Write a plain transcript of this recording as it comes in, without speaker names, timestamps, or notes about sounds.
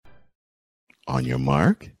On your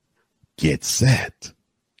mark, get set.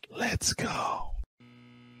 Let's go.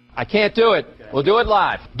 I can't do it. We'll do it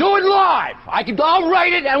live. Do it live! I'll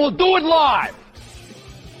write it and we'll do it live!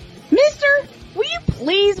 Mister, will you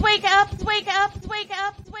please wake up, wake up, wake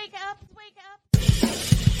up, wake up, wake up?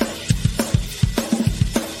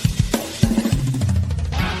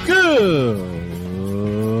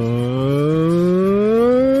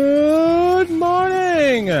 Good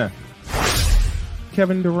morning.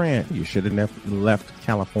 Kevin Durant, you should have left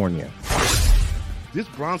California. This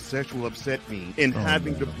Bronx will upset me in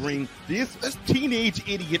having to bring this teenage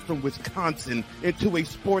idiot from Wisconsin into a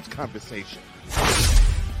sports conversation.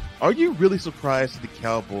 Are you really surprised the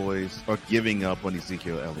Cowboys are giving up on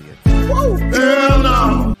Ezekiel Elliott? Whoa. Hell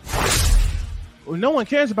no. Well, no one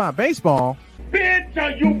cares about baseball. Bitch,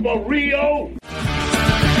 are you for real?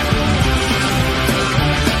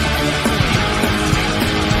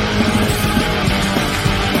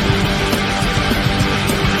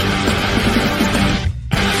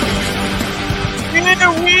 Here we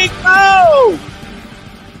go.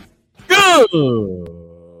 Good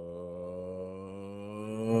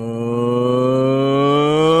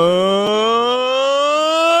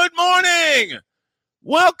morning.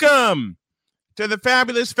 Welcome to the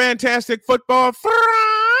fabulous, fantastic football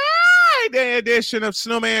Friday edition of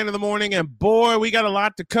Snowman in the Morning. And boy, we got a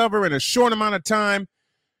lot to cover in a short amount of time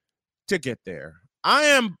to get there. I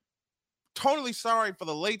am totally sorry for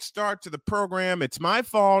the late start to the program. It's my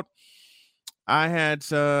fault. I had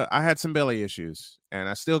some belly issues, and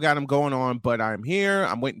I still got them going on, but I'm here.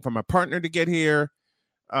 I'm waiting for my partner to get here.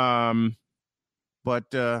 But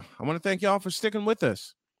I want to thank y'all for sticking with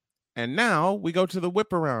us. And now we go to the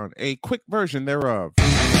whip around, a quick version thereof.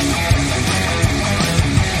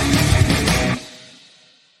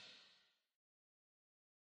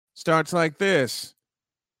 Starts like this.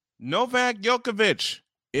 Novak Djokovic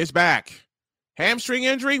is back. Hamstring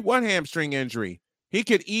injury? What hamstring injury? He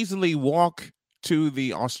could easily walk to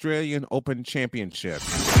the Australian Open Championship.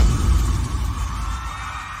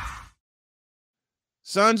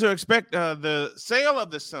 Suns are the sale of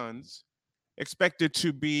the Suns expected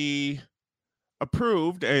to be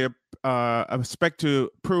approved. Expect to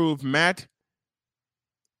approve Matt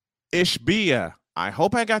Ishbia. I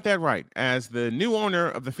hope I got that right, as the new owner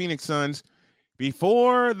of the Phoenix Suns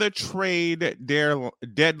before the trade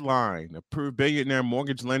deadline. Approved billionaire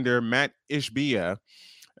mortgage lender Matt Ishbia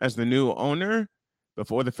as the new owner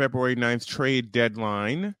before the February 9th trade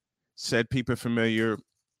deadline, said people familiar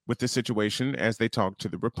with the situation as they talked to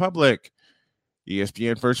the Republic.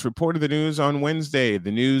 ESPN first reported the news on Wednesday. The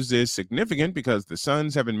news is significant because the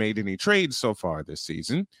Suns haven't made any trades so far this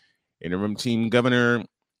season. Interim team governor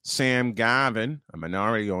Sam Gavin, a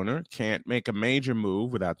minority owner, can't make a major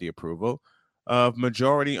move without the approval of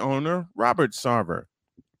majority owner Robert Sarver.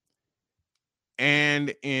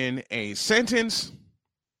 And in a sentence,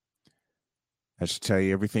 I should tell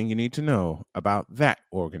you everything you need to know about that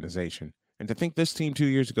organization. And to think this team 2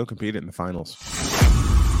 years ago competed in the finals.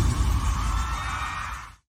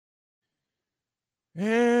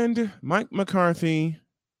 And Mike McCarthy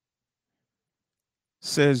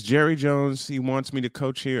says, Jerry Jones, he wants me to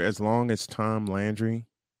coach here as long as Tom Landry.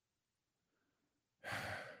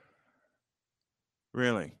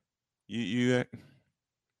 Really? You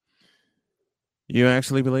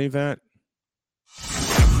actually believe that?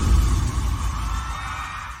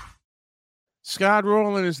 Scott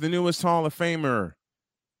Rowland is the newest Hall of Famer.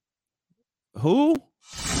 Who?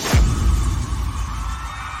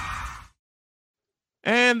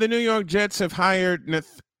 And the New York Jets have hired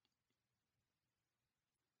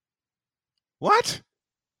What?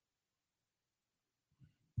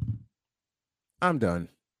 I'm done.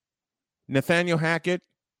 Nathaniel Hackett,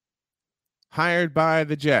 hired by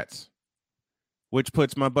the Jets, which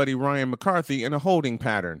puts my buddy Ryan McCarthy in a holding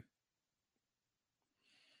pattern.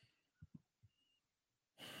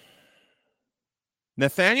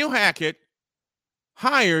 Nathaniel Hackett,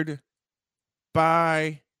 hired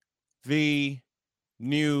by the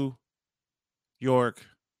New York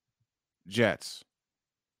Jets.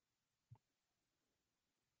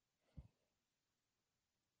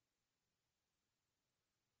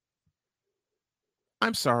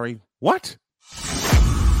 I'm sorry, what?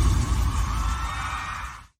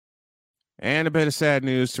 And a bit of sad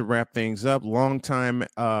news to wrap things up. Longtime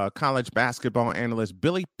college basketball analyst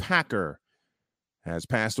Billy Packer has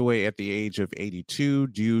passed away at the age of 82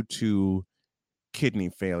 due to kidney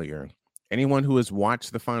failure. Anyone who has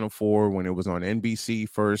watched the Final Four when it was on NBC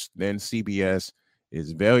first, then CBS,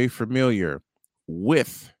 is very familiar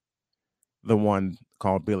with the one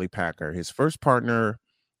called Billy Packer. His first partner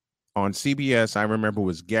On CBS, I remember,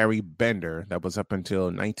 was Gary Bender. That was up until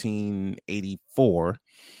 1984.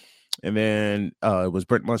 And then it was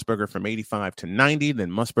Brent Musburger from 85 to 90. Then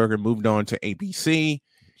Musburger moved on to ABC.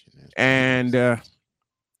 And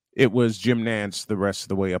it was Jim Nantz the rest of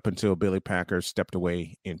the way up until Billy Packer stepped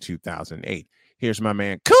away in 2008. Here's my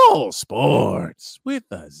man, Cool Sports with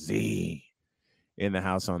a Z, in the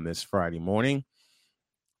house on this Friday morning.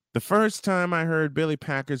 The first time I heard Billy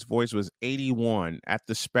Packer's voice was 81 at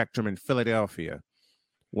the Spectrum in Philadelphia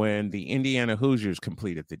when the Indiana Hoosiers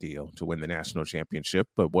completed the deal to win the national championship.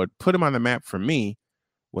 But what put him on the map for me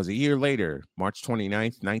was a year later, March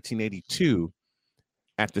 29th, 1982,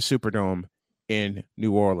 at the Superdome in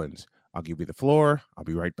New Orleans. I'll give you the floor. I'll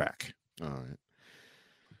be right back. All right.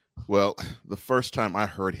 Well, the first time I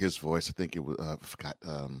heard his voice, I think it was, I forgot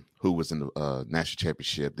who was in the national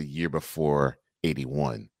championship the year before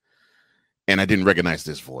 81. And I didn't recognize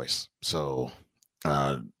this voice. So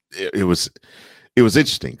it was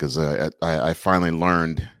interesting because I finally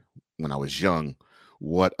learned when I was young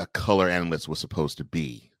what a color analyst was supposed to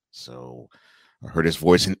be. So I heard his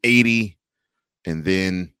voice in 80, and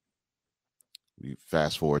then we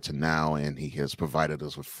fast forward to now, and he has provided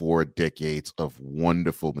us with 4 decades of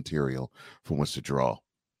wonderful material from which to draw.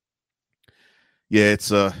 Yeah,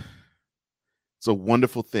 it's a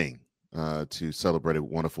wonderful thing to celebrate a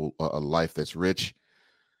wonderful a life that's rich,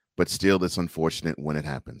 but still it's unfortunate when it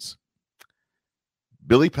happens.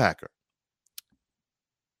 Billy Packer,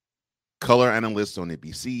 color analyst on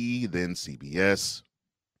ABC, then CBS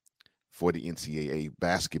for the NCAA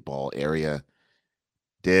basketball area,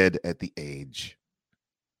 dead at the age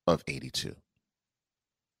of 82.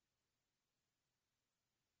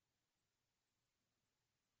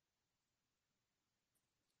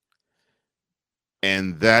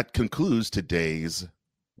 And that concludes today's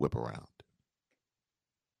Whip Around.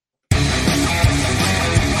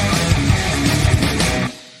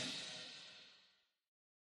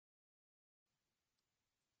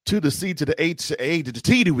 To the C, to the H, to A, to the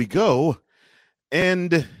T do we go.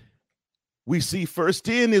 And we see first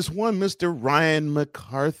in is one Mr. Ryan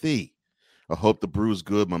McCarthy. I hope the brew's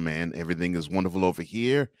good, my man. Everything is wonderful over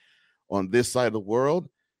here on this side of the world.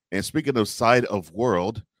 And speaking of side of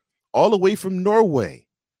world, all the way from Norway,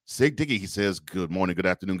 Sig Diggy, he says, good morning, good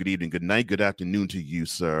afternoon, good evening, good night, good afternoon to you,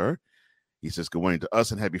 sir. He says, good morning to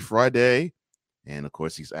us and happy Friday. And, of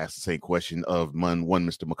course, he's asked the same question of one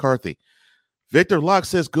Mr. McCarthy. Victor Locke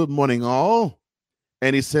says, good morning, all.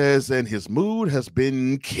 And he says, and his mood has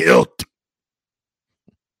been killed.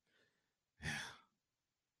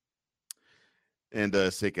 And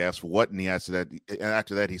Sick asks, what? And he after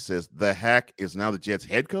that, he says, the hack is now the Jets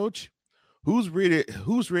head coach. Who's reading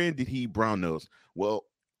did he brown nose? Well,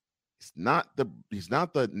 he's not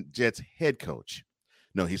the Jets head coach.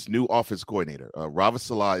 No, he's new offense coordinator. Robert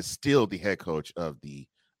Saleh is still the head coach of the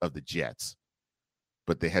Jets,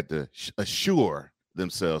 but they had to assure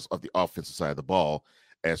themselves of the offensive side of the ball,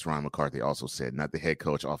 as Ryan McCarthy also said, not the head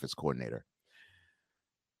coach, offense coordinator.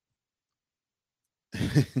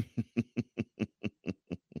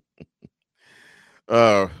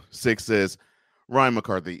 Six says, Ryan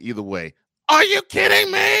McCarthy, either way. Are you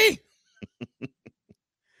kidding me?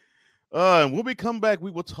 And when we come back,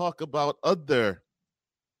 we will talk about other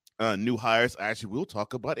new hires. Actually, we'll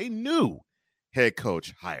talk about a new head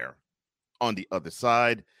coach hire on the other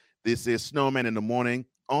side. This is Snowman in the Morning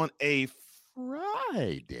on a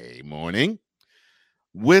Friday morning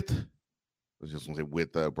with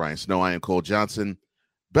Brian Snow. I am Cole Johnson,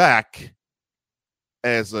 back,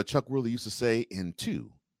 as Chuck Woolley used to say, in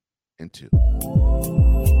 2 and 2.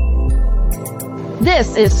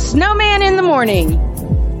 This is Snowman in the Morning.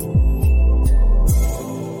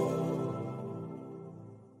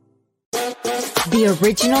 The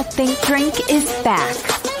original Think Drink is back.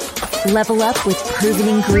 Level up with proven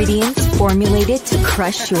ingredients formulated to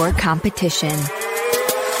crush your competition.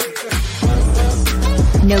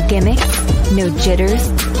 No gimmicks, no jitters,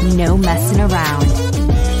 no messing around.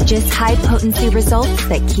 Just high-potency results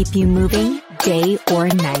that keep you moving day or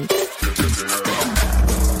night.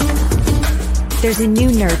 There's a new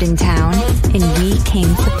nerd in town, and we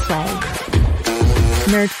came to play.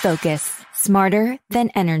 Nerd Focus. Smarter than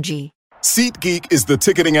energy. SeatGeek is the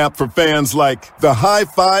ticketing app for fans like the high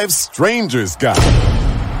five strangers got.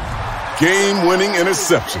 Game-winning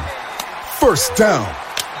interception. First down.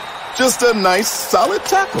 Just a nice, solid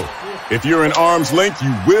tackle. If you're in arm's length,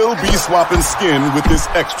 you will be swapping skin with this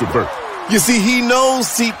extrovert. You see, he knows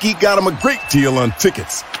SeatGeek got him a great deal on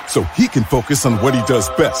tickets, so he can focus on what he does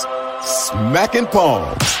best, smacking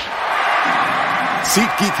palms.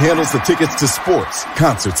 SeatGeek handles the tickets to sports,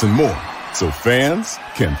 concerts, and more, so fans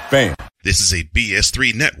can fan. This is a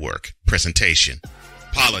BS3 Network presentation.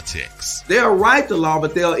 Politics. They'll write the law,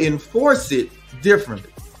 but they'll enforce it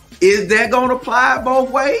differently. Is that going to apply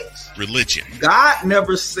both ways? Religion. God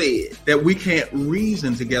never said that we can't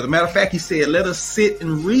reason together. Matter of fact, he said, let us sit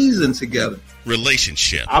and reason together.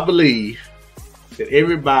 Relationship. I believe that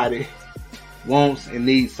everybody wants and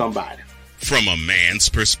needs somebody. From a man's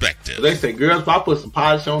perspective. They say, girls, if I put some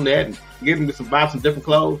polish on that and get him to buy some different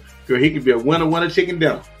clothes, girl, he could be a winner chicken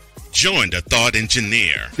dinner. Join the thought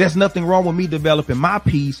engineer. There's nothing wrong with me developing my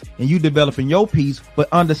piece and you developing your piece, but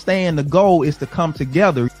understand the goal is to come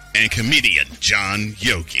together. And comedian John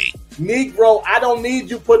Yogi. Negro, I don't need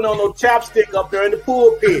you putting on no chapstick up there in the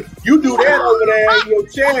pulpit. You do that over there in your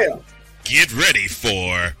chair. Get ready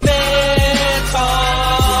for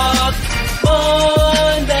Talk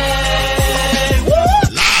Monday.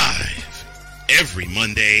 Live every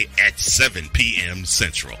Monday at 7 p.m.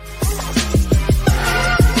 Central.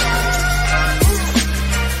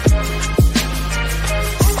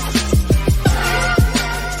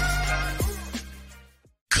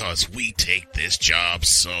 Because we take this job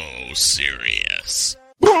so serious.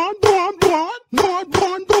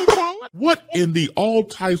 What in the all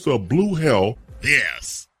types of blue hell?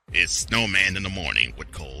 Yes, it's Snowman in the Morning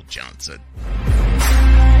with Cole Johnson.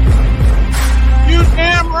 You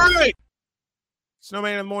damn right.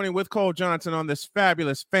 Snowman in the Morning with Cole Johnson on this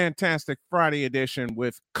fabulous, fantastic Friday edition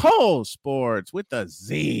with Cole Sports with a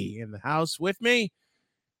Z in the house with me.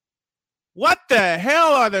 What the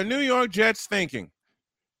hell are the New York Jets thinking?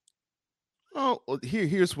 Oh,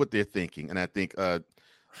 here's what they're thinking, and I think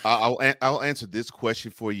I'll answer this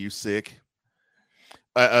question for you, Sick.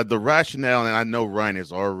 The rationale, and I know Ryan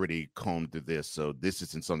has already combed through this, so this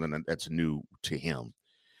isn't something that's new to him.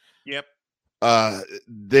 Yep.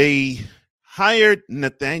 They hired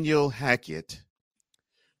Nathaniel Hackett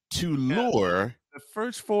to lure. The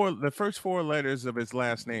first four letters of his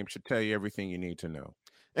last name should tell you everything you need to know.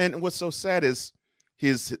 And what's so sad is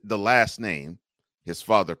the last name. His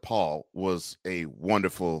father, Paul, was a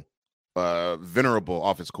wonderful, venerable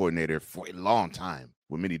office coordinator for a long time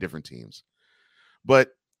with many different teams.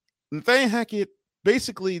 But Nathaniel Hackett,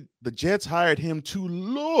 basically, the Jets hired him to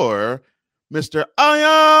lure Mr.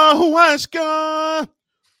 Ayahuasca,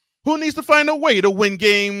 who needs to find a way to win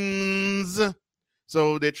games.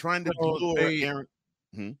 So they're trying to lure Aaron.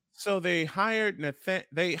 So they hired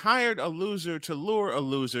a loser to lure a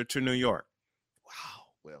loser to New York.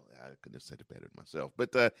 Well, I could have said it better myself,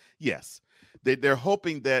 but yes, they're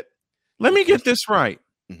hoping that. Let me get this right.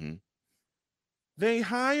 Mm-hmm. They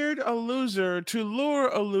hired a loser to lure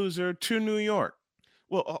a loser to New York.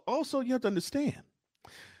 Well, also you have to understand,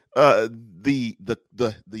 the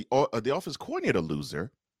office coordinator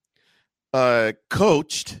loser,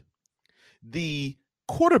 coached the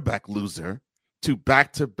quarterback loser to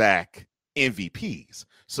back-to-back MVPs.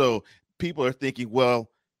 So people are thinking,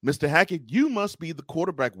 well, Mr. Hackett, you must be the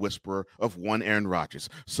quarterback whisperer of one Aaron Rodgers.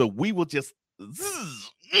 So we will just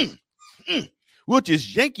we'll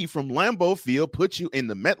just yank you from Lambeau Field, put you in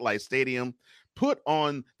the MetLife Stadium, put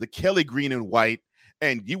on the Kelly green and white,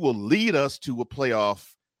 and you will lead us to a playoff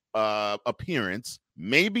appearance,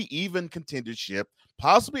 maybe even contendership,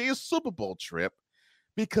 possibly a Super Bowl trip,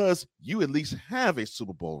 because you at least have a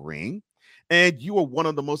Super Bowl ring, and you are one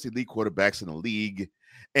of the most elite quarterbacks in the league.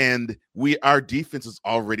 And our defense is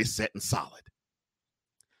already set and solid.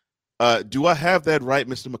 Do I have that right,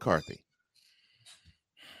 Mr. McCarthy?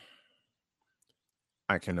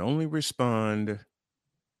 I can only respond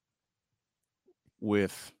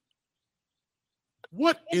with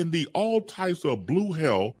what in the all types of blue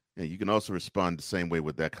hell? Yeah, you can also respond the same way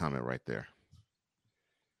with that comment right there.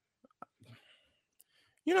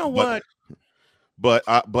 You know what? But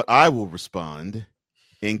I will respond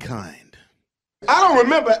in kind. I don't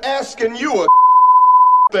remember asking you a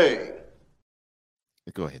thing.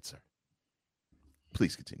 Go ahead, sir.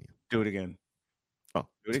 Please continue. Do it again. Oh,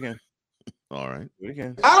 do it again. All right. Do it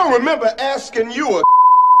again. I don't remember asking you a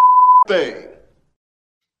thing.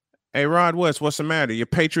 Hey, Rod West, what's the matter? Your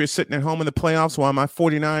Patriots sitting at home in the playoffs while my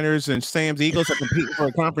 49ers and Sam's Eagles are competing for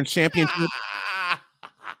a conference championship?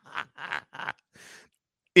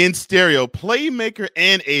 In stereo, Playmaker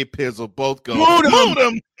and A Pizzle both go. Moot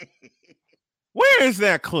 'em. Where is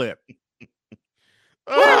that clip?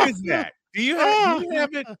 Where is that? Do you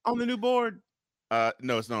have it on the new board?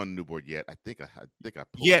 No, it's not on the new board yet. I think I pulled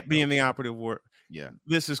yet being the operative word. Yeah.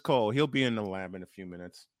 This is Cole. He'll be in the lab in a few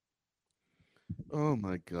minutes. Oh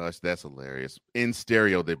my gosh, that's hilarious. In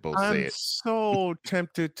stereo, they both say it. I'm so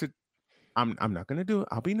tempted to. I'm not gonna do it.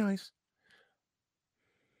 I'll be nice.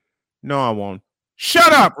 No, I won't.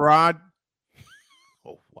 Shut up, Rod.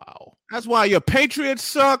 Oh wow. That's why your Patriots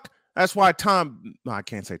suck. That's why no, I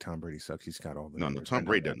can't say Tom Brady sucks. He's got all the No, numbers. Tom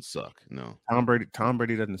Brady doesn't suck. No. Tom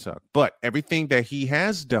Brady doesn't suck. But everything that he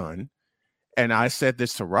has done, and I said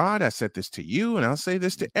this to Rod, I said this to you, and I'll say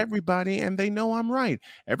this to everybody, and they know I'm right.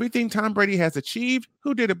 Everything Tom Brady has achieved,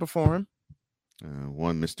 who did it before him?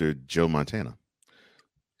 One Mr. Joe Montana.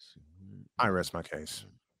 I rest my case.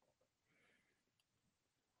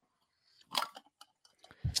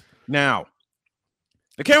 Now,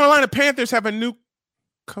 the Carolina Panthers have a new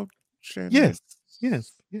coach. Yes.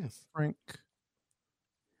 Frank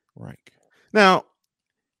Reich. Now,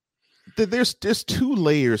 there's two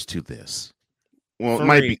layers to this. Well, Three. it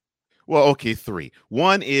might be. Well, okay, three.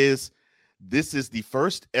 One is this is the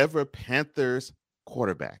first ever Panthers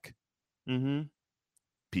quarterback. Mm-hmm.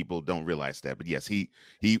 People don't realize that, but yes, if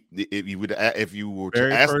you were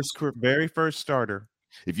Very to ask very first starter.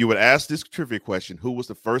 If you would ask this trivia question, who was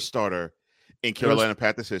the first starter in Carolina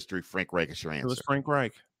Panthers history? Frank Reich is your answer. It was Frank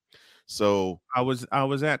Reich. So I was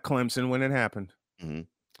at Clemson when it happened. Mm-hmm.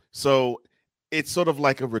 So it's sort of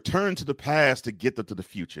like a return to the past to get them to the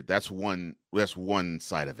future. That's one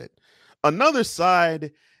side of it. Another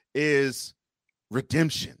side is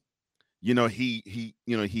redemption. You know, he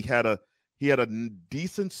had a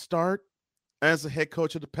decent start as a head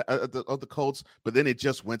coach of the Colts, but then it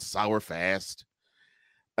just went sour fast.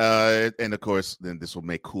 And of course, then this will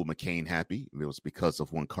make Cool McCain happy. It was because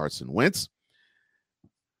of one Carson Wentz.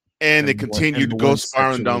 And it continued to go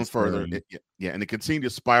spiraling down further. And it continued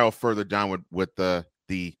to spiral further down with the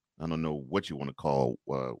I don't know what you want to call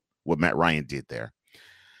what Matt Ryan did there.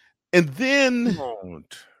 And then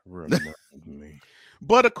don't remind me.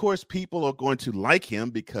 But of course, people are going to like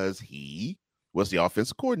him because he was the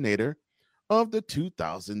offensive coordinator of the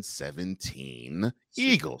 2017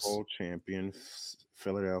 Eagles. Super Bowl champion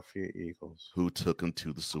Philadelphia Eagles. Who took him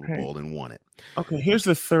to the Super Bowl and won it. Okay, here's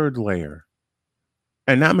the third layer.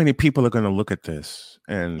 And not many people are going to look at this.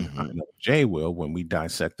 And I know Jay will when we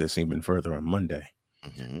dissect this even further on Monday.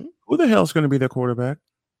 Mm-hmm. Who the hell is going to be their quarterback?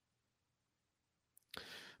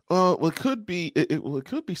 Well, it could be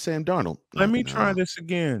Sam Darnold. Let me try this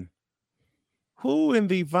again. Who in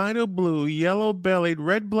the vital blue, yellow-bellied,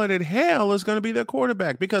 red-blooded hell is going to be their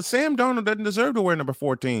quarterback? Because Sam Darnold doesn't deserve to wear number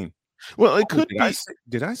 14. Well, it could be.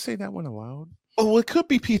 Did I say that one aloud? Oh, it could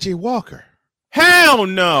be PJ Walker. Hell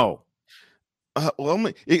no.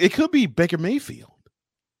 It could be Baker Mayfield.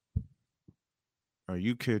 Are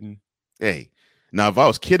you kidding? Hey, now if I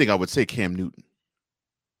was kidding, I would say Cam Newton.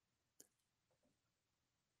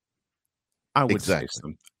 I would say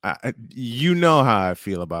something. You know how I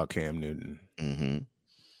feel about Cam Newton.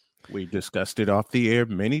 Mm-hmm. We discussed it off the air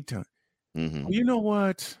many times. Mm-hmm. Well, you know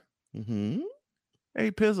what? Mm-hmm.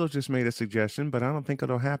 Hey, Pizzle just made a suggestion, but I don't think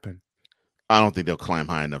it'll happen. I don't think they'll climb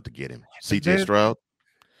high enough to get him. CJ Stroud?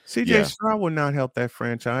 CJ Stroud will not help that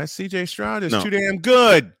franchise. CJ Stroud is too damn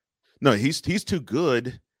good. No, he's too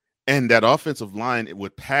good. And that offensive line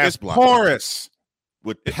with pass blocking. Porous.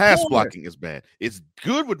 Blocking is bad. It's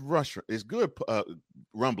good with rush. It's good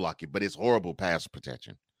run blocking, but it's horrible pass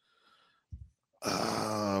protection.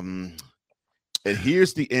 And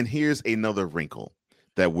here's another wrinkle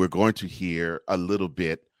that we're going to hear a little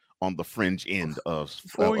bit on the fringe end of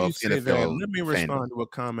NFL. Let me respond to a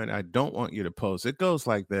comment I don't want you to post. It goes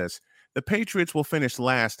like this: the Patriots will finish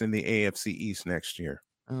last in the AFC East next year.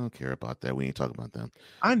 I don't care about that. We ain't talking about them.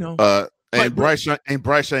 I know. Bryce Young ain't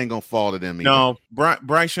gonna fall to them either. No,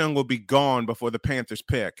 Bryce Young will be gone before the Panthers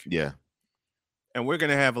pick. Yeah. And we're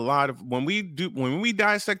gonna have a lot of when we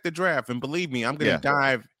dissect the draft, and believe me, I'm gonna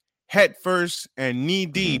dive head first and knee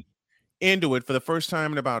deep into it for the first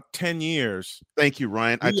time in about 10 years. Thank you,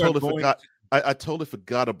 Ryan. I totally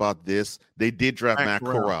forgot about this. They did draft Matt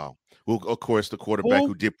Corral, who, of course, the quarterback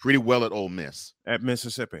who did pretty well at Ole Miss. At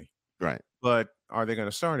Mississippi. Right. But are they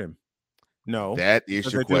gonna start him? No. That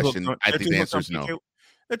is your question. I think the answer is no.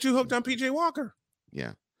 That you hooked on PJ Walker.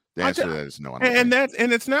 Yeah. The answer to that is no. And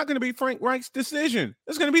it's not going to be Frank Reich's decision.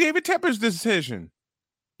 It's going to be David Tepper's decision.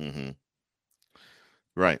 Mm-hmm.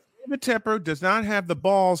 Right. David Tepper does not have the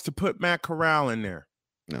balls to put Matt Corral in there.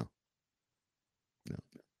 No.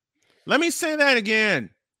 Let me say that again.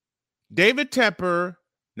 David Tepper,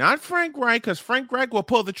 not Frank Reich, because Frank Reich will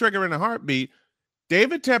pull the trigger in a heartbeat.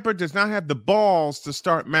 David Tepper does not have the balls to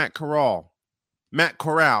start Matt Corral,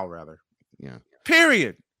 rather. Yeah.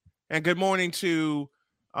 Period. And good morning to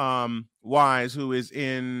Wise, who is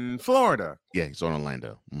in Florida. Yeah, he's on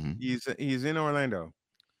Orlando. Mm-hmm. He's in Orlando.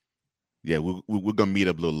 Yeah, we're gonna meet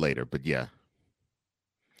up a little later, but yeah.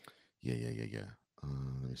 Let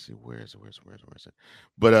me see, where is it?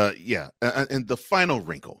 But and the final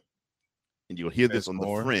wrinkle, and you'll hear this on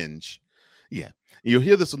the fringe. Yeah, you'll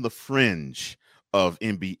hear this on the fringe of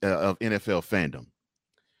NFL fandom.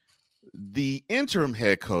 The interim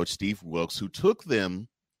head coach, Steve Wilkes, who took them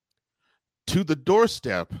to the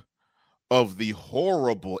doorstep of the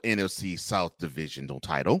horrible NFC South divisional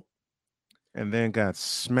title. And then got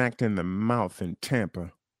smacked in the mouth in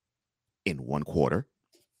Tampa. In one quarter.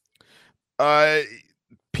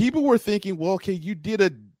 People were thinking, well, okay, you did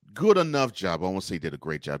a good enough job. I won't say did a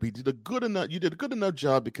great job. You did a good enough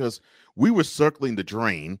job because we were circling the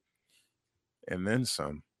drain. And then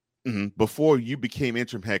some. Before you became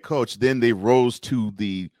interim head coach, then they rose to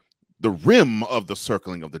the rim of the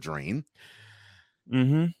circling of the drain.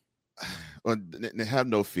 Have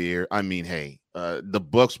no fear. I mean, hey, the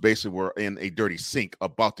Bucks basically were in a dirty sink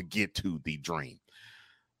about to get to the drain.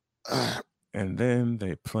 And then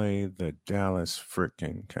they play the Dallas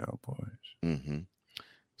freaking Cowboys.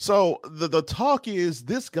 So the talk is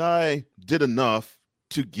this guy did enough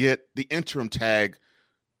to get the interim tag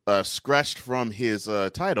scratched from his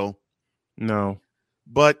title. No.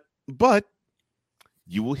 But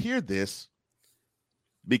you will hear this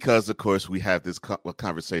because, of course, we have this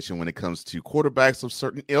conversation when it comes to quarterbacks of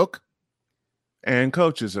certain ilk. And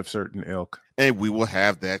coaches of certain ilk. And we will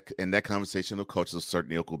have that, and that conversation of coaches of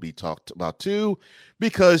certain ilk will be talked about too,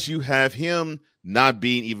 because you have him not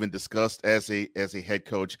being even discussed as a head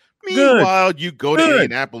coach. Meanwhile, you go to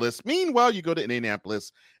Indianapolis. And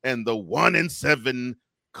the 1-7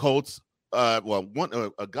 Colts, a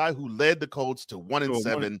guy who led the Colts to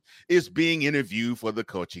 1-7 is being interviewed for the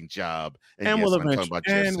coaching job. And we'll eventually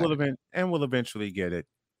get it.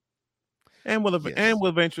 And we'll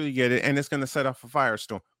eventually get it, and it's going to set off a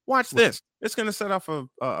firestorm. Watch this. It's going to set off a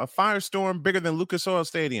firestorm bigger than Lucas Oil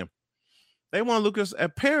Stadium. They want Lucas.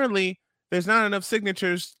 Apparently, there's not enough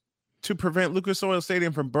signatures to prevent Lucas Oil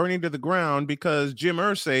Stadium from burning to the ground because Jim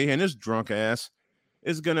Irsay and his drunk ass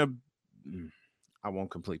is going to. I won't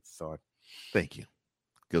complete the thought. Thank you.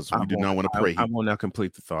 Because we do not want to pray. I will not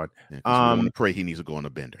complete the thought. We want to pray he needs to go on a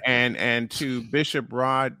bender. And to Bishop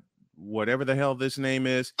Rod, whatever the hell this name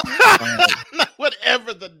is.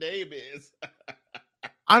 Whatever the name is.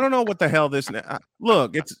 I don't know what the hell this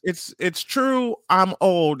look, it's true I'm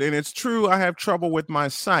old, and it's true I have trouble with my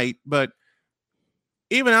sight, but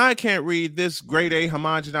even I can't read this grade A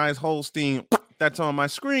homogenized Holstein that's on my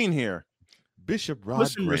screen here. Bishop Rod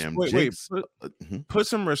Graham. Put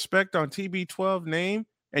some respect on TB12 name,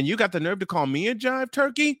 and you got the nerve to call me a jive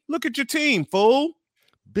turkey? Look at your team, fool.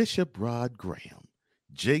 Bishop Rod Graham,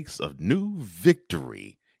 Jakes of New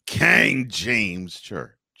Victory, King James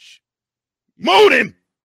Church. Moan him!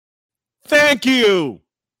 Thank you.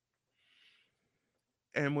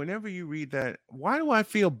 And whenever you read that, why do I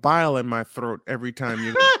feel bile in my throat every time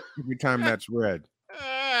that's read?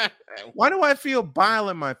 Why do I feel bile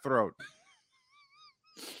in my throat?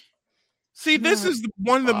 See, this is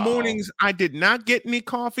one of the mornings I did not get any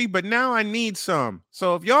coffee, but now I need some.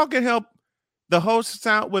 So if y'all can help the hosts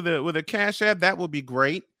out with a cash app, that would be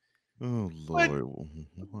great. Oh Lord.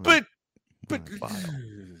 But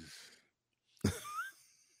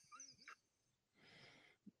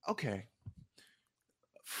okay.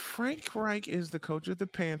 Frank Reich is the coach of the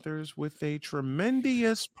Panthers with a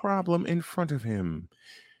tremendous problem in front of him.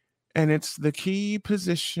 And it's the key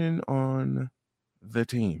position on the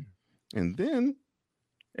team. And then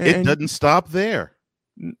it doesn't stop there.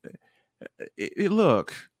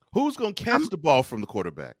 Look. Who's going to catch the ball from the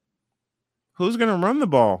quarterback? Who's going to run the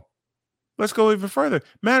ball? Let's go even further.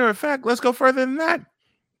 Matter of fact, let's go further than that.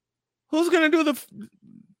 Who's going to do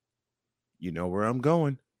you know where I'm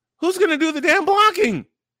going. Who's going to do the damn blocking?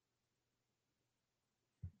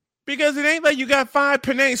 Because it ain't like you got 5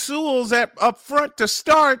 Penei Sewells up front to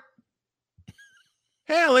start.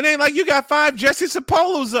 Hell, it ain't like you got 5 Jesse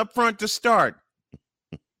Sapolos up front to start.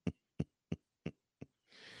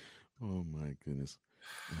 Oh, my goodness.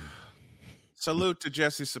 Salute to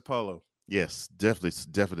Jesse Sapolo. Yes,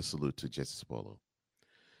 definitely salute to Jesse Sapolo.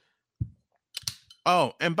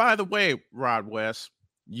 Oh, and by the way, Rod West,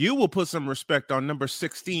 you will put some respect on number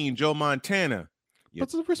 16, Joe Montana.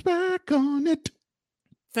 Put some respect on it.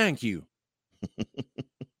 Thank you.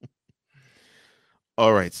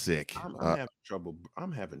 All right, sick.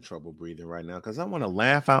 I'm having trouble breathing right now because I want to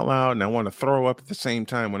laugh out loud and I want to throw up at the same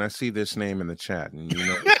time when I see this name in the chat. And you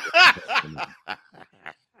know,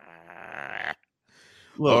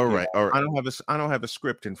 look, all right. I don't have a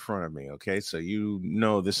script in front of me. Okay, so you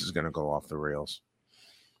know this is going to go off the rails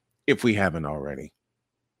if we haven't already.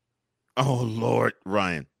 Oh Lord,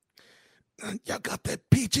 Ryan, y'all got that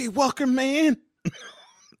PJ Walker, man.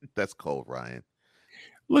 That's cold, Ryan.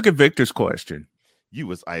 Look at Victor's question. You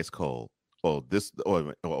was ice cold. This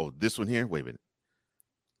one here. Wait a minute.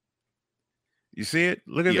 You see it?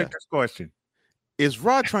 Look at Victor's question. Is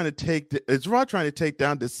Rod trying to take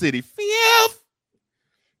down the city? Fifth.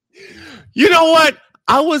 You know what?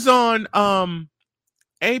 I was on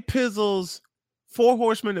A Pizzle's Four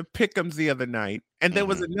Horsemen of Pick'ems the other night, and there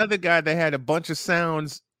was another guy that had a bunch of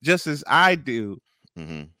sounds just as I do.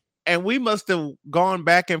 Mm-hmm. And we must have gone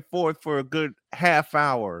back and forth for a good half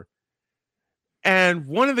hour. And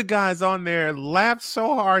one of the guys on there laughed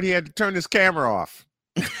so hard he had to turn his camera off.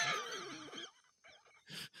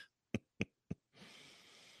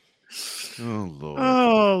 Oh, Lord.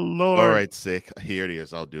 Oh, Lord. All right, sick. Here it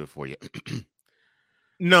is. I'll do it for you.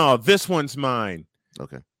 No, this one's mine.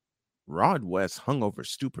 Okay. Rod West Hungover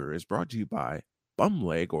Stupor is brought to you by Bum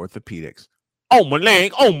Leg Orthopedics. Oh, my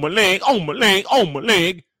leg, oh, my leg, oh, my leg, oh, my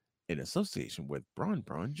leg. In association with Bron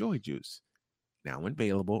Joy Juice. Now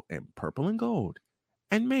available in purple and gold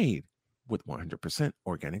and made with 100%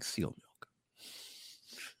 organic seal milk.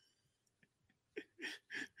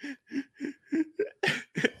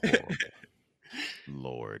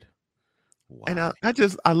 Lord. Wow. And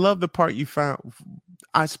I love the part you found.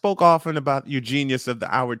 I spoke often about your genius of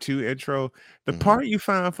the hour 2 intro. The part you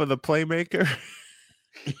found for the playmaker.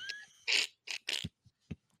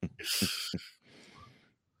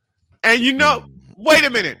 And wait a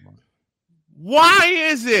minute. Why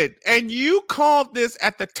is it? And you called this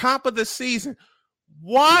at the top of the season.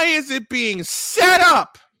 Why is it being set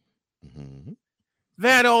up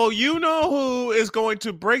that you know who is going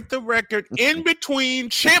to break the record in between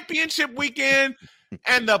championship weekend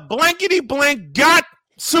and the blankety blank got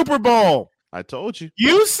Super Bowl? I told you.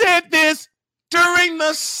 You said this during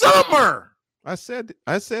the summer. I said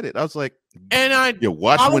it. I was like, and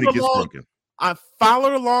watch when it gets broken. I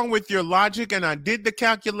followed along with your logic, and I did the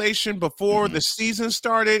calculation before the season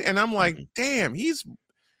started, and I'm like, damn, he's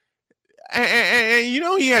and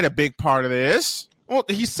he had a big part of this. Well,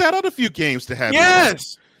 he sat out a few games to have.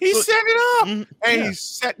 Yes, he set it up, and he's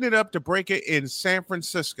setting it up to break it in San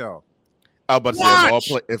Francisco. I was about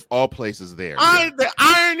to say if all places there. The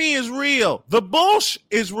irony is real. The bullshit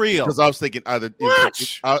is real. Because I was thinking I said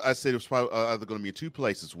it was probably either going to be 2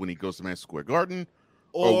 places when he goes to Madison Square Garden.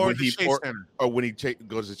 Or when he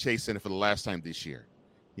goes to Chase Center for the last time this year.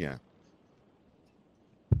 Yeah.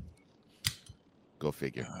 Go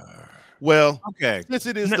figure. Well, okay. Since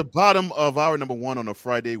it is the bottom of our number 1 on a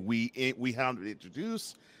Friday, we have to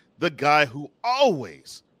introduce the guy who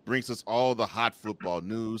always brings us all the hot football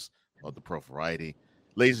news of the pro variety.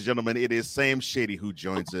 Ladies and gentlemen, it is Sam Shady who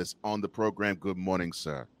joins us on the program. Good morning,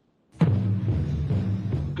 sir.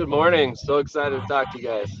 Good morning. So excited to talk to you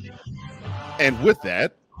guys. And with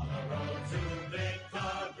that,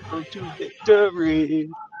 to victory.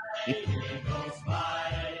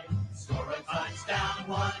 Score a touchdown,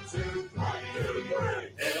 1, 2, 3.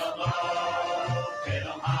 Hit 'em low, hit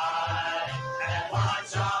 'em high, and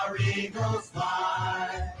watch our Eagles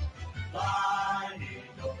fly. Fly,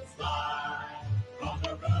 Eagles fly, on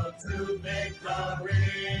the road to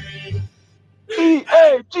victory.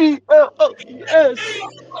 EAGLES.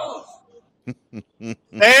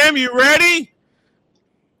 Sam, you ready?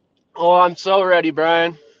 Oh, I'm so ready,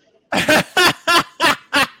 Brian.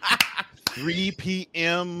 3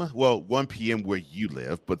 p.m. Well, 1 p.m. where you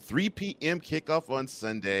live, but 3 p.m. kickoff on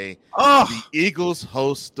Sunday. The Eagles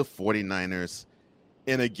host the 49ers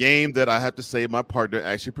in a game that I have to say my partner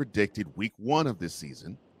actually predicted week 1 of this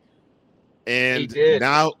season. And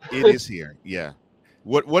now it is here. Yeah.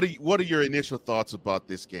 What are your initial thoughts about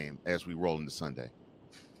this game as we roll into Sunday?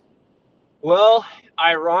 Well,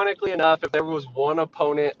 ironically enough, if there was one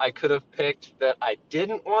opponent I could have picked that I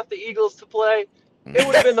didn't want the Eagles to play, it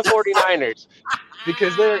would have been the 49ers,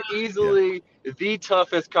 because they're easily the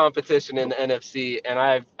toughest competition in the NFC, and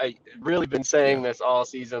I've really been saying this all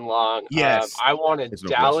season long. Yes. I wanted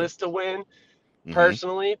Dallas to win,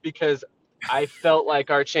 personally, because I felt like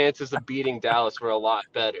our chances of beating Dallas were a lot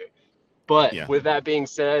better. But with that being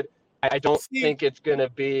said, I don't think it's going to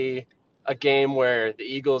be a game where the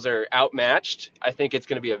Eagles are outmatched. I think it's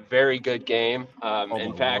going to be a very good game.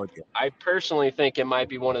 In fact, I personally think it might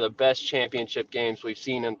be one of the best championship games we've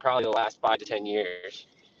seen in probably the last 5 to 10 years.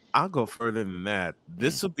 I'll go further than that.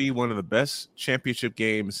 This will be one of the best championship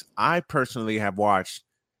games I personally have watched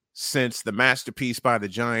since the masterpiece by the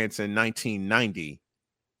Giants in 1990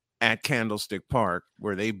 at Candlestick Park,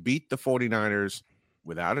 where they beat the 49ers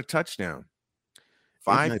without a touchdown.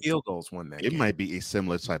 5 field goals won that game. It might be a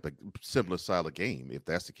similar style of game if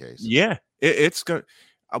that's the case. Yeah, it's going.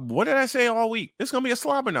 What did I say all week? It's going to be a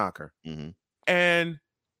slobber knocker. And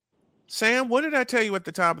Sam, what did I tell you at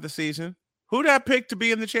the top of the season? Who did I pick to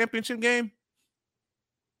be in the championship game?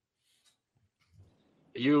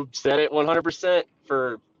 You said it 100%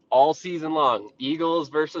 for all season long, Eagles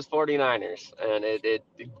versus 49ers, and it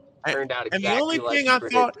turned out And the only exactly like thing you I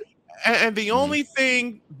thought, predicted. and the only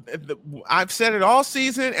thing I've said it all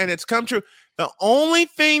season, and it's come true. The only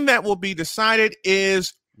thing that will be decided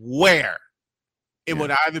is where. It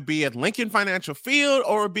would either be at Lincoln Financial Field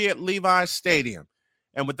or be at Levi's Stadium.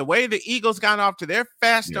 And with the way the Eagles got off to their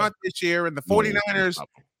fast start this year, and the 49ers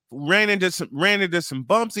ran into some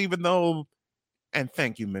bumps, even though, and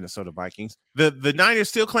thank you, Minnesota Vikings, the Niners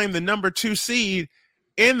still claim the number 2 seed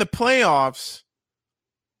in the playoffs.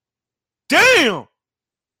 Damn,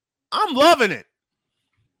 I'm loving it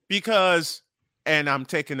because, and I'm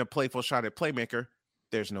taking a playful shot at Playmaker,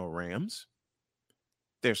 there's no Rams,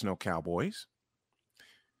 there's no Cowboys,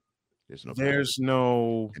 there's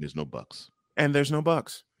no Bucks. And there's no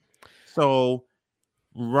Bucks. So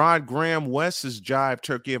Rod Graham West's jive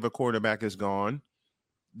turkey of a quarterback is gone.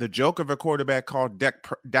 The joke of a quarterback called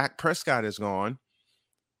Dak Prescott is gone.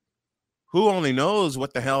 Who only knows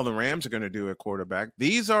what the hell the Rams are going to do at quarterback?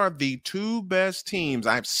 These are the 2 best teams.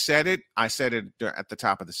 I've said it. I said it at the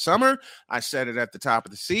top of the summer. I said it at the top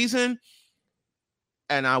of the season.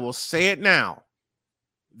 And I will say it now.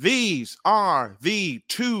 These are the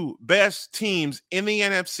 2 best teams in the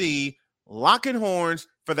NFC, locking horns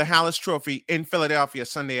for the Hallis Trophy in Philadelphia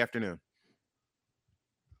Sunday afternoon.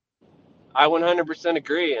 I 100%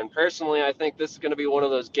 agree. And personally, I think this is going to be one of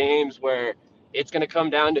those games where it's going to come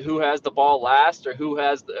down to who has the ball last or who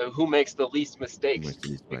makes the least mistakes.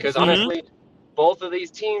 Because honestly, both of these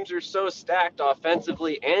teams are so stacked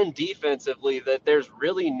offensively and defensively that there's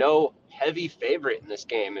really no heavy favorite in this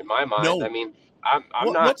game in my mind. No. I mean, I'm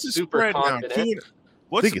not super confident.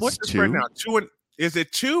 What's the spread now? Is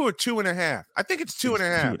it 2 or 2.5? I think it's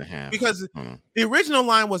 2.5. 2.5 because the original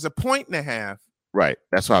line was 1.5. Right.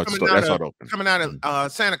 That's why it's open. Coming out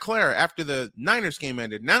of Santa Clara after the Niners game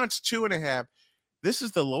ended. Now it's 2.5. This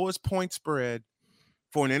is the lowest point spread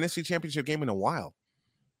for an NFC Championship game in a while.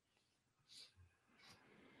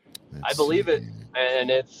 I believe it,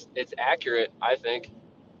 and it's accurate, I think.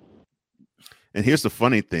 And here's the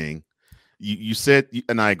funny thing. You said,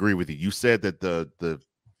 and I agree with you, you said that the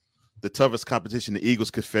toughest competition the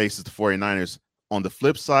Eagles could face is the 49ers. On the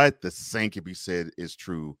flip side, the same can be said is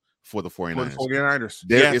true for the 49ers. For the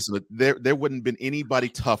 49ers. There wouldn't have been anybody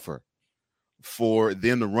tougher for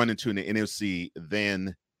them to run into in the NFC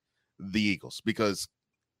than the Eagles, because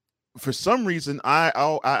for some reason I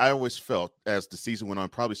always felt as the season went on,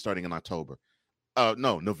 probably starting in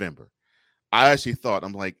November, I actually thought,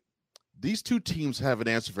 I'm like, these 2 teams have an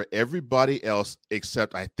answer for everybody else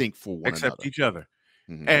except, I think, for one another. Except each other.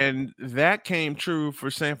 Mm-hmm. And that came true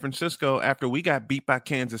for San Francisco after we got beat by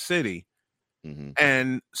Kansas City. Mm-hmm.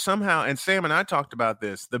 And somehow, and Sam and I talked about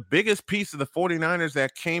this, the biggest piece of the 49ers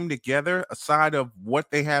that came together, aside of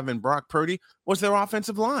what they have in Brock Purdy, was their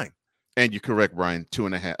offensive line. And you're correct, Brian.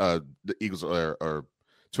 2.5. The Eagles are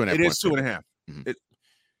 2.5. It is 2.5. Mm-hmm.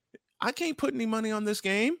 I can't put any money on this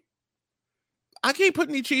game. I can't put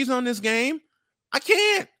any cheese on this game. I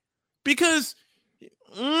can't, because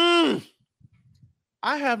I'm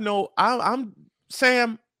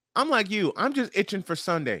Sam. I'm like you. I'm just itching for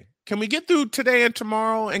Sunday. Can we get through today and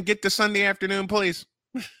tomorrow and get to Sunday afternoon, please?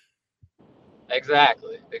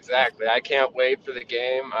 Exactly. I can't wait for the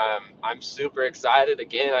game. I'm super excited.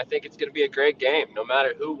 Again, I think it's going to be a great game. No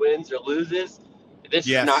matter who wins or loses, this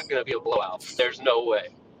is not going to be a blowout. There's no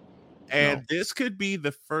way. And this could be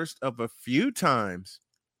the first of a few times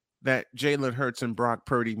that Jalen Hurts and Brock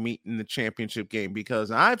Purdy meet in the championship game,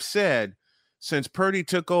 because I've said since Purdy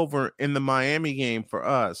took over in the Miami game for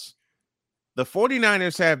us, the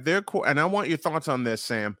 49ers have their and I want your thoughts on this,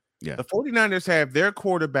 Sam. Yeah. The 49ers have their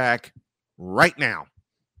quarterback right now.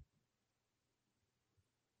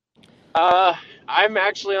 I'm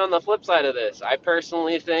actually on the flip side of this. I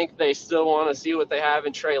personally think they still want to see what they have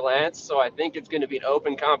in Trey Lance, so I think it's going to be an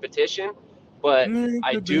open competition. But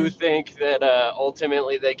I do think that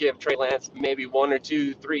ultimately they give Trey Lance maybe 1 or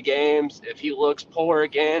 2, 3 games. If he looks poor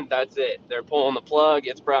again, that's it. They're pulling the plug.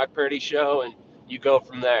 It's Brock Purdy's show, and you go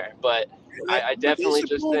from there. But I definitely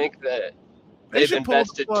just think that they've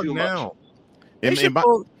invested too much.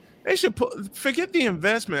 They should forget the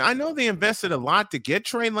investment. I know they invested a lot to get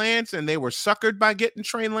Trey Lance, and they were suckered by getting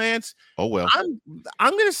Trey Lance. Oh, well.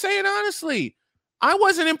 I'm going to say it honestly. I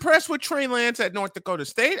wasn't impressed with Trey Lance at North Dakota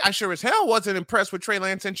State. I sure as hell wasn't impressed with Trey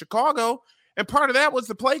Lance in Chicago. And part of that was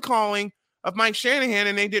the play calling of Mike Shanahan,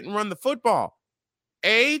 and they didn't run the football.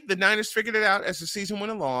 The Niners figured it out as the season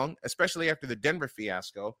went along, especially after the Denver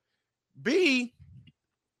fiasco. B,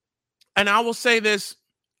 and I will say this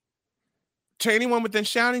to anyone within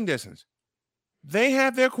shouting distance, they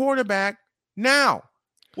have their quarterback now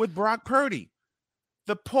with Brock Purdy.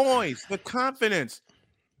 the poise, the confidence,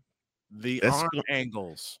 the arm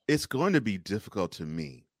angles. It's going to be difficult to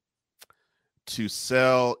me to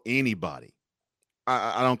sell anybody.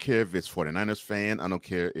 I don't care if it's 49ers fan. I don't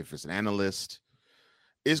care if it's an analyst.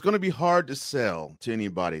 It's going to be hard to sell to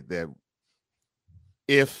anybody that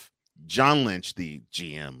if John Lynch, the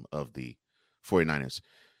GM of the 49ers,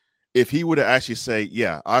 if he were to actually say,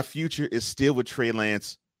 yeah, our future is still with Trey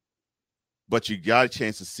Lance, but you got a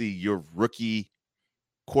chance to see your rookie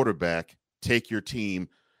quarterback take your team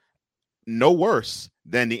no worse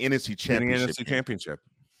than the NFC Championship.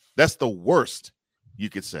 That's the worst you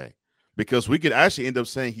could say, because we could actually end up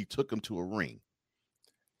saying he took him to a ring.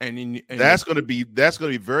 And that's going to be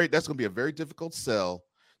a very difficult sell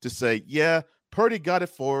to say, yeah, Purdy got it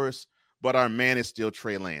for us, but our man is still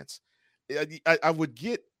Trey Lance. I would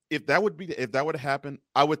get if that would happen.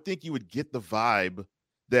 I would think you would get the vibe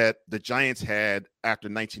that the Giants had after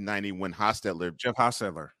 1990 when Jeff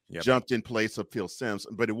Hostetler jumped in place of Phil Simms,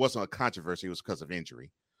 but it wasn't a controversy; it was because of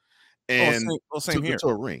injury. And same took here. him to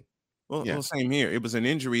a ring. Well, same here. It was an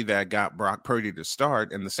injury that got Brock Purdy to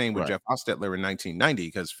start, and the same with Jeff Hostetler in 1990,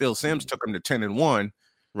 because Phil Simms took him to 10-1.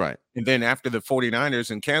 Right. And then after the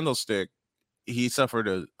 49ers and Candlestick, he suffered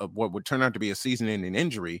a what would turn out to be a season-ending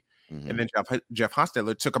injury. Mm-hmm. And then Jeff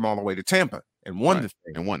Hostetler took him all the way to Tampa and won the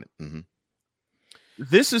thing. And won it. Mm-hmm.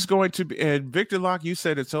 This is going to be, and Victor Locke, you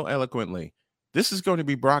said it so eloquently, this is going to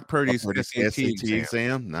be Brock Purdy's SAT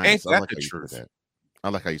exam. Nice. I like the truth. I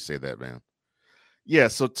like how you say that, man. Yeah,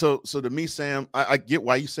 so to me, Sam, I get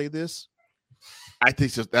why you say this. I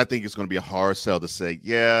think it's going to be a hard sell to say,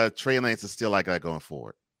 yeah, Trey Lance is still like that going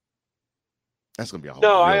forward. That's going to be a hard.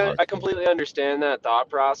 No, I completely understand that thought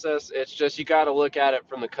process. It's just you got to look at it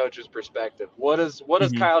from the coach's perspective. What does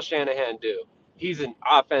Kyle Shanahan do? He's an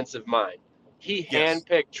offensive mind. He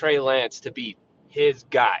handpicked Trey Lance to be his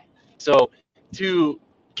guy. So to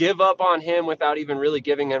give up on him without even really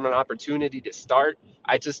giving him an opportunity to start,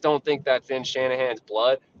 I just don't think that's in Shanahan's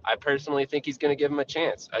blood. I personally think he's going to give him a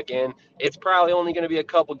chance. Again, it's probably only going to be a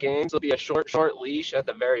couple games. It'll be a short leash at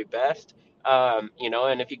the very best. And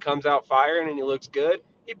if he comes out firing and he looks good,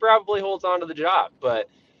 he probably holds on to the job. But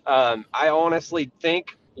I honestly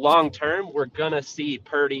think long-term, we're going to see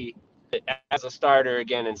Purdy as a starter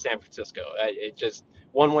again in San Francisco. It just,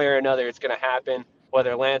 one way or another, it's going to happen,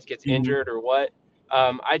 whether Lance gets injured or what.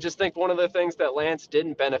 I just think one of the things that Lance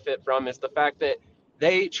didn't benefit from is the fact that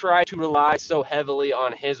they try to rely so heavily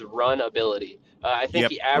on his run ability. I think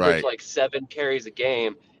he averaged like 7 carries a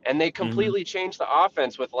game, and they completely changed the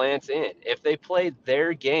offense with Lance in. If they played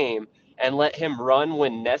their game and let him run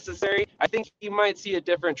when necessary, I think you might see a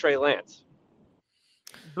different Trey Lance.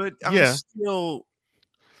 But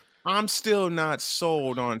I'm still not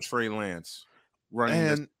sold on Trey Lance running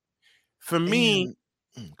this. For me,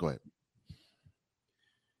 go ahead.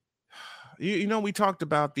 We talked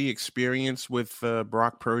about the experience with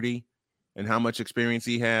Brock Purdy and how much experience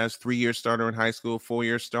he has. 3-year starter in high school,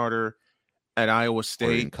 4-year starter at Iowa State.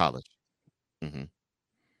 Or in college. Mm-hmm.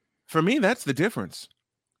 For me, that's the difference.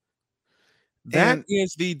 That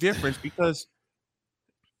is the difference, because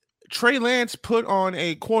Trey Lance put on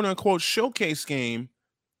a quote-unquote showcase game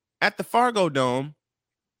at the Fargo Dome,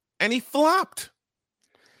 and he flopped.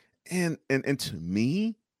 And to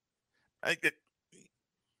me,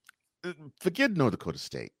 forget North Dakota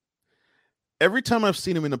State. Every time I've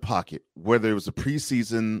seen him in the pocket, whether it was the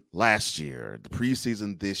preseason last year, the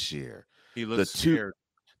preseason this year, he looks scared.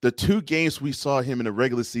 The 2 games we saw him in the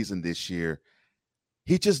regular season this year,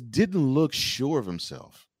 he just didn't look sure of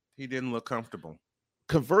himself. He didn't look comfortable.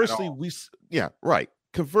 Conversely,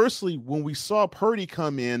 Conversely, when we saw Purdy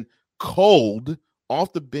come in cold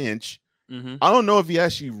off the bench, I don't know if he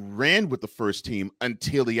actually ran with the first team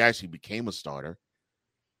until he actually became a starter.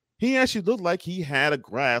 He actually looked like he had a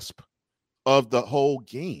grasp of the whole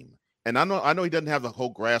game. And I know he doesn't have the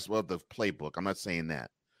whole grasp of the playbook. I'm not saying that.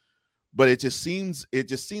 But it just seems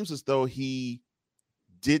as though he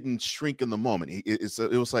didn't shrink in the moment.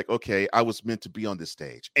 It was like, okay, I was meant to be on this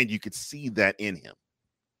stage. And you could see that in him.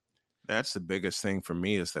 That's the biggest thing for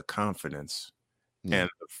me, is the confidence. And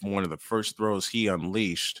one of the first throws he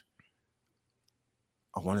unleashed,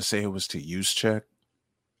 I want to say it was to Juszczyk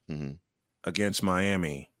against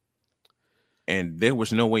Miami. And there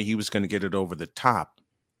was no way he was going to get it over the top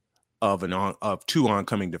of 2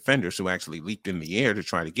 oncoming defenders who actually leaped in the air to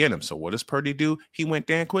try to get him. So what does Purdy do? He went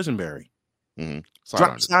Dan Quisenberry,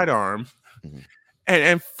 dropped sidearm,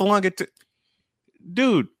 and flung it to.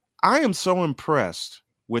 Dude, I am so impressed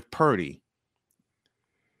with Purdy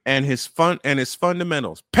and his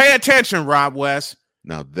fundamentals. Pay attention, Rob West.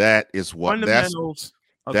 Now that is what fundamentals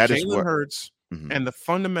of Jalen Hurts and the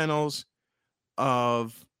fundamentals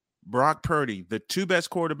of Brock Purdy, the two best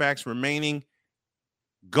quarterbacks remaining,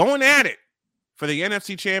 going at it for the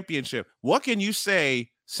NFC Championship. What can you say,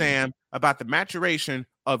 Sam, about the maturation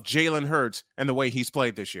of Jalen Hurts and the way he's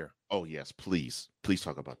played this year? Oh, yes, please. Please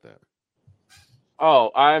talk about that.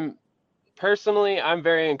 Oh, I'm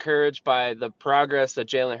very encouraged by the progress that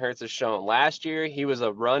Jalen Hurts has shown. Last year, he was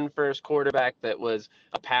a run-first quarterback that was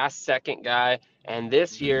a pass-second guy. And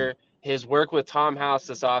this year, his work with Tom House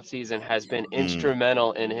this offseason has been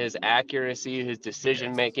instrumental in his accuracy, his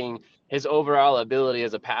decision-making, his overall ability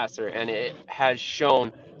as a passer. And it has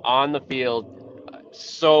shown on the field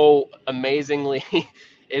so amazingly.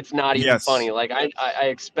 It's not even funny. Like I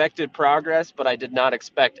expected progress, but I did not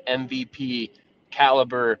expect MVP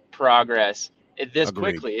caliber progress this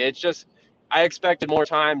quickly. It's just, I expected more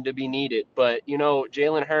time to be needed. But,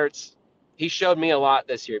 Jalen Hurts, he showed me a lot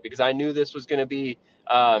this year because I knew this was going to be,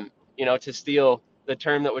 to steal the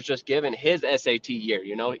term that was just given, his SAT year.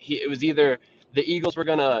 It was either the Eagles were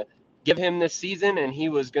going to give him this season and he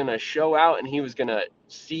was going to show out and he was going to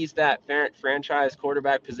seize that franchise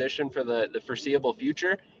quarterback position for the foreseeable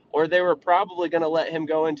future, or they were probably going to let him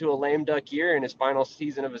go into a lame duck year in his final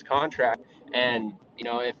season of his contract. And,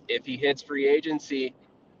 if he hits free agency,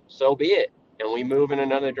 so be it. And we move in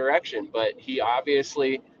another direction. But he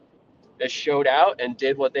obviously has showed out and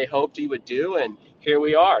did what they hoped he would do. And here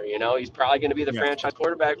we are. He's probably going to be the franchise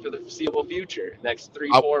quarterback for the foreseeable future, next 3,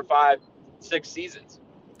 4, 5, 6 seasons.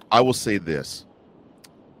 I will say this,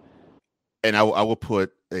 and I will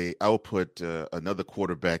put another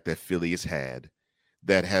quarterback that Philly has had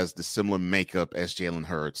that has the similar makeup as Jalen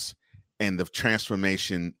Hurts, and the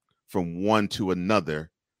transformation from one to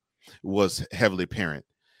another was heavily apparent.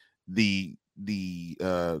 The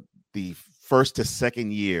first to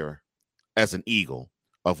second year as an Eagle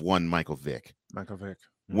of one Michael Vick.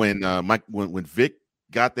 When Vick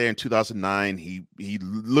got there in 2009, he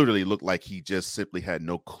literally looked like he just simply had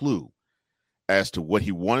no clue as to what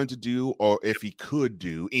he wanted to do or if he could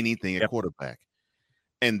do anything at quarterback.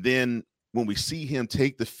 And then when we see him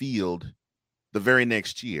take the field the very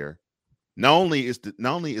next year, not only is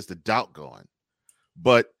the doubt gone,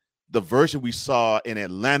 but the version we saw in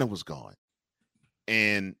Atlanta was gone.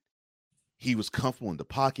 And he was comfortable in the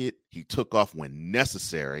pocket. He took off when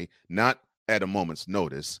necessary, not at a moment's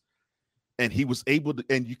notice. And he was able to,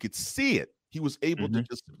 and you could see it, he was able to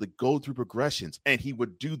just simply go through progressions. And he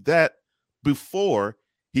would do that before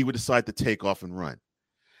he would decide to take off and run.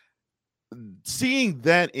 Seeing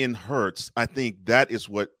that in Hurts, I think that's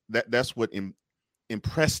what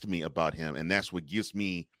impressed me about him, and that's what gives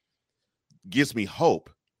me hope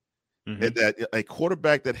that a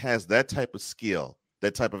quarterback that has that type of skill,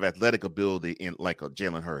 that type of athletic ability, in like a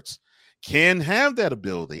Jalen Hurts, can have that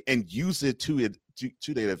ability and use it to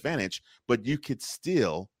their advantage, but you could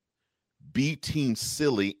still beat teams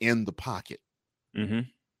silly in the pocket.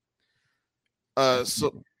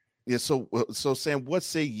 So Sam, what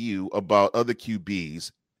say you about other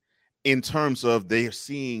QBs in terms of they're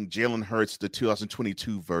seeing Jalen Hurts, the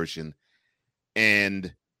 2022 version,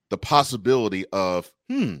 and the possibility of,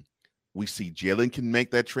 we see Jalen can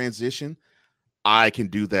make that transition. I can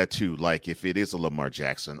do that too. Like if it is a Lamar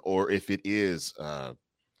Jackson, or if it is,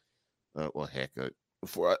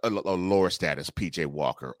 for a lower status PJ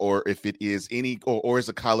Walker, or if it is or is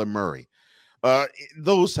a Kyler Murray,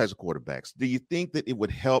 those types of quarterbacks. Do you think that it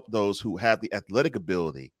would help those who have the athletic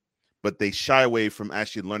ability, but they shy away from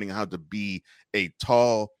actually learning how to be a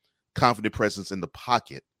tall, confident presence in the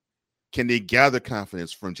pocket? Can they gather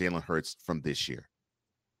confidence from Jalen Hurts from this year?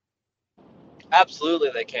 Absolutely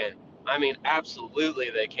they can. I mean, absolutely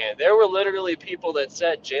they can. There were literally people that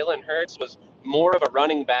said Jalen Hurts was more of a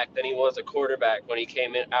running back than he was a quarterback when he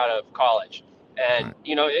came in out of college. And,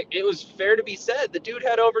 it was fair to be said. The dude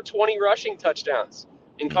had over 20 rushing touchdowns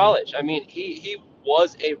in college. I mean, he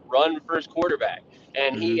was a run-first quarterback.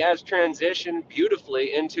 And he has transitioned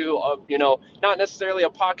beautifully into, not necessarily a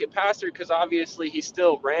pocket passer, because obviously he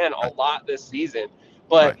still ran a lot this season.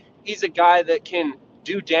 But he's a guy that can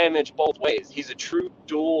do damage both ways. He's a true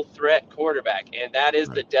dual threat quarterback, and that is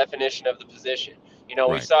the definition of the position.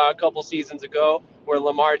 We saw a couple seasons ago where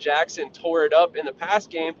Lamar Jackson tore it up in the pass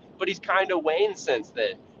game, but he's kind of waned since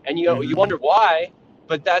then. And you wonder why,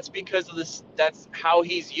 but that's because of this. That's how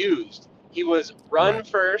he's used. He was run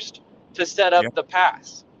first to set up the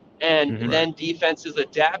pass, and then defenses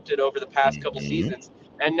adapted over the past couple seasons.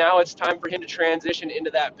 And now it's time for him to transition into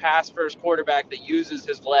that pass-first quarterback that uses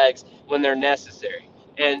his legs when they're necessary.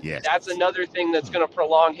 And that's another thing that's going to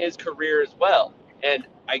prolong his career as well. And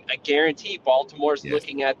I guarantee Baltimore's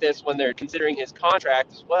looking at this when they're considering his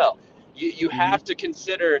contract as well. You have to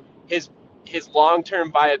consider his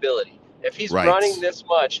long-term viability. If he's Right. running this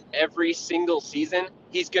much every single season,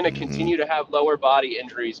 he's going to continue to have lower body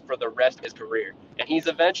injuries for the rest of his career. And he's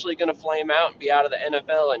eventually going to flame out and be out of the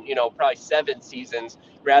NFL in, probably 7 seasons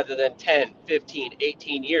rather than 10, 15,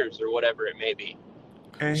 18 years or whatever it may be.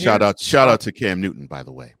 And Shout out to Cam Newton, by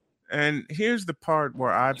the way. And here's the part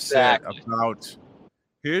where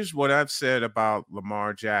here's what I've said about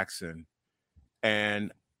Lamar Jackson.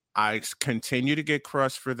 And I continue to get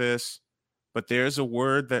crushed for this, but there's a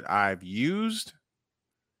word that I've used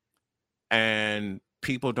and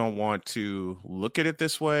people don't want to look at it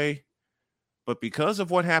this way. But because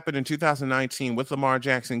of what happened in 2019 with Lamar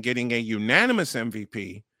Jackson getting a unanimous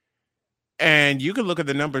MVP, and you can look at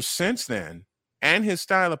the numbers since then and his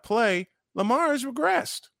style of play, Lamar has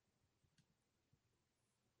regressed.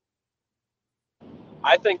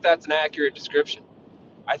 I think that's an accurate description.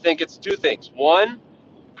 I think it's 2 things. One,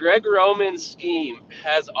 Greg Roman's scheme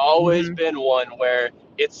has always been one where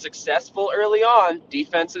it's successful early on.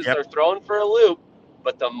 Defenses are thrown for a loop,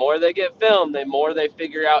 but the more they get filmed, the more they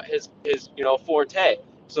figure out his forte.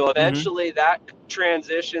 So eventually that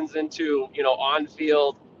transitions into,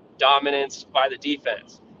 on-field dominance by the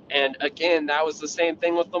defense. And again, that was the same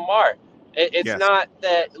thing with Lamar. It's not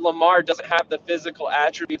that Lamar doesn't have the physical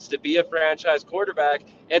attributes to be a franchise quarterback.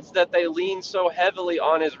 It's that they lean so heavily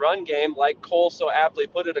on his run game, like Cole so aptly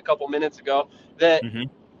put it a couple minutes ago, that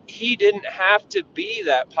he didn't have to be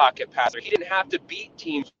that pocket passer. He didn't have to beat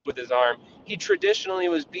teams with his arm. He traditionally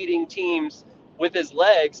was beating teams with his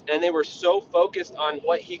legs, and they were so focused on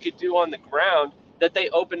what he could do on the ground that they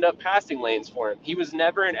opened up passing lanes for him. He was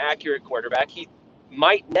never an accurate quarterback. He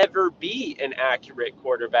might never be an accurate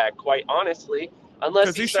quarterback, quite honestly,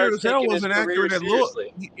 unless he starts taking his career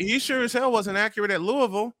seriously. He sure as hell wasn't accurate at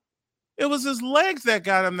Louisville. It was his legs that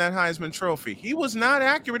got him that Heisman Trophy. He was not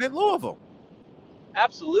accurate at Louisville.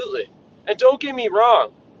 Absolutely. And don't get me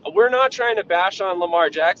wrong, we're not trying to bash on Lamar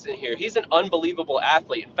Jackson here. He's an unbelievable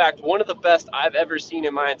athlete. In fact, one of the best I've ever seen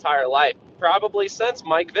in my entire life, probably since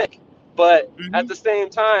Mike Vick. But at the same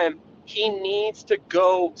time, he needs to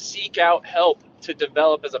go seek out help to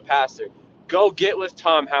develop as a passer. Go get with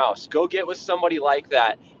Tom House. Go get with somebody like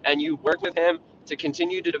that. And you work with him to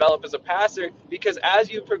continue to develop as a passer, because as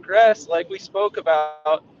you progress, like we spoke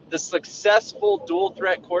about, the successful dual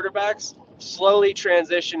threat quarterbacks slowly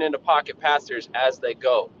transition into pocket passers as they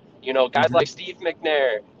go. Guys like Steve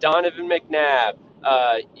McNair, Donovan McNabb,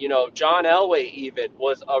 John Elway even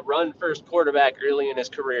was a run-first quarterback early in his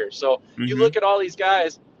career. So you look at all these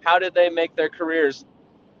guys, how did they make their careers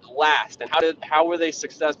last, and how were they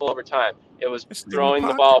successful over time? It was throwing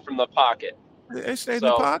the ball from the pocket. They stayed in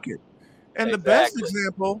the pocket. And the best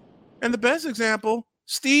example,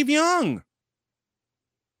 Steve Young.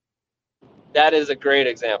 That is a great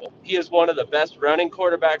example. He is one of the best running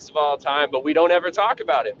quarterbacks of all time, but we don't ever talk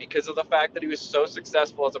about it because of the fact that he was so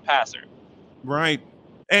successful as a passer. Right.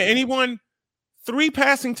 And he won 3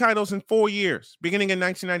 passing titles in 4 years, beginning in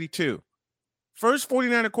 1992. First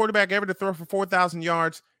 49er quarterback ever to throw for 4,000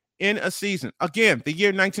 yards in a season. Again, the year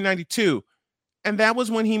 1992. And that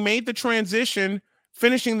was when he made the transition,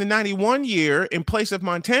 finishing the 91 year in place of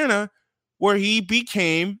Montana, where he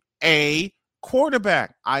became a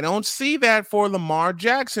quarterback. I don't see that for Lamar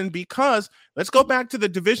Jackson, because let's go back to the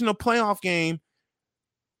divisional playoff game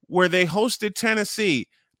where they hosted Tennessee.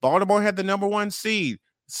 Baltimore had the number 1 seed,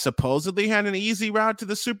 supposedly had an easy route to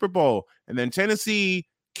the Super Bowl. And then Tennessee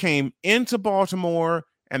came into Baltimore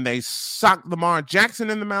and they socked Lamar Jackson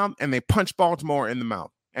in the mouth and they punched Baltimore in the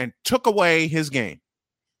mouth and took away his game.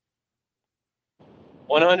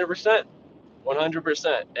 100%.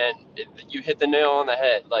 100%. And you hit the nail on the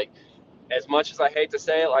head. Like, as much as I hate to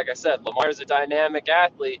say it, like I said, Lamar is a dynamic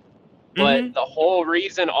athlete, but the whole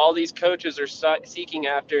reason all these coaches are seeking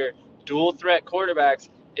after dual threat quarterbacks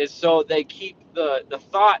is so they keep the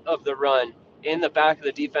thought of the run in the back of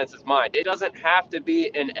the defense's mind. It doesn't have to be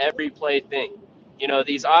an every play thing.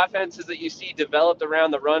 These offenses that you see developed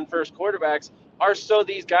around the run first quarterbacks are so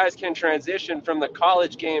these guys can transition from the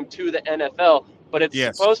college game to the NFL, but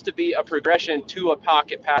it's supposed to be a progression to a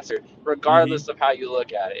pocket passer, regardless of how you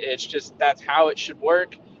look at it. It's just, that's how it should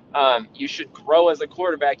work. You should grow as a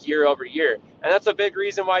quarterback year over year. And that's a big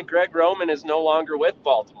reason why Greg Roman is no longer with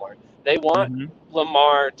Baltimore. They want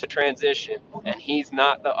Lamar to transition, and he's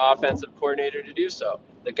not the offensive coordinator to do so.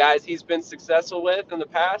 The guys he's been successful with in the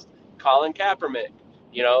past, Colin Kaepernick,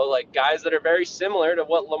 like guys that are very similar to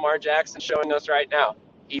what Lamar Jackson's showing us right now.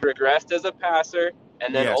 He regressed as a passer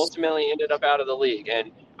and then ultimately ended up out of the league.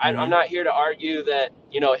 And I'm not here to argue that,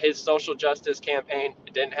 his social justice campaign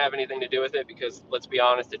didn't have anything to do with it, because let's be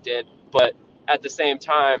honest, it did. But at the same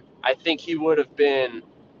time, I think he would have been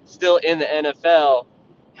still in the NFL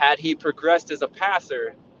had he progressed as a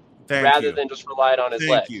passer Than just relied on his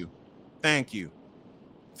legs. Thank you.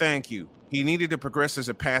 He needed to progress as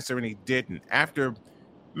a passer, and he didn't. Matter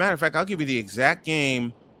of fact, I'll give you the exact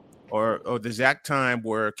game or the exact time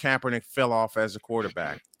where Kaepernick fell off as a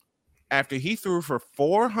quarterback. After he threw for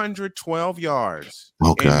 412 yards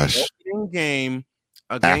in the opening game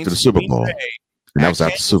against after the Super Bowl. And that was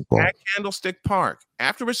after the Super Bowl. At Candlestick Park,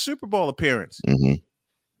 after his Super Bowl appearance.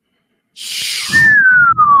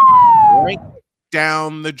 Right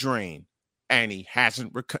down the drain. And he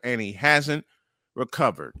hasn't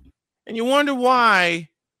recovered. And you wonder why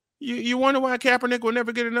you wonder why Kaepernick will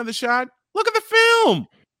never get another shot? Look at the film.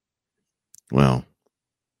 Well,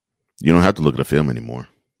 you don't have to look at the film anymore.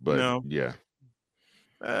 But no. Yeah.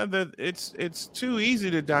 It's too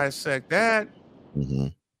easy to dissect that.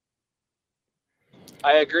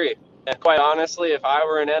 I agree. And quite honestly, if I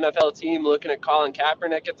were an NFL team looking at Colin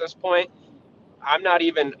Kaepernick at this point, I'm not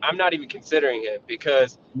even considering him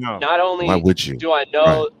because not only do I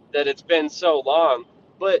know that it's been so long,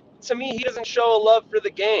 but to me, he doesn't show a love for the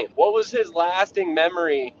game. What was his lasting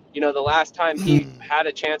memory, the last time he had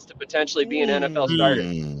a chance to potentially be an NFL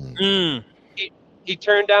starter? He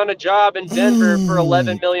turned down a job in Denver for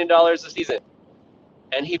 $11 million a season.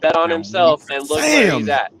 And he bet on himself, and look where he's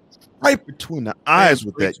at. Right between the eyes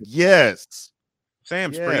with that. Yes.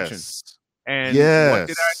 Sam's preaching. And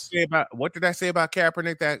what did I say about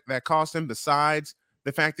Kaepernick that cost him, besides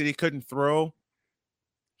the fact that he couldn't throw?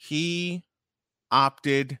 He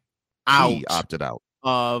opted out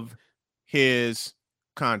of his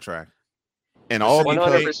contract. And all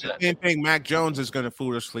because the same thing Mac Jones is going to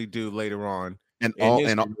foolishly do later on. And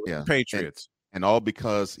Patriots. And all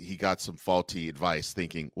because he got some faulty advice,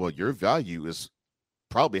 thinking, well, your value is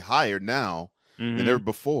probably higher now than ever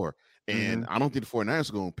before. And I don't think the 49ers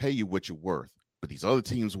are going to pay you what you're worth, but these other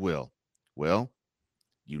teams will. Well,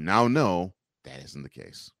 you now know that isn't the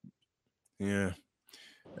case. Yeah.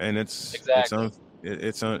 And it's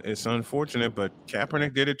unfortunate, but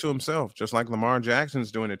Kaepernick did it to himself, just like Lamar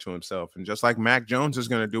Jackson's doing it to himself, and just like Mac Jones is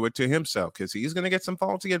going to do it to himself because he's going to get some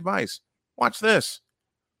faulty advice. Watch this.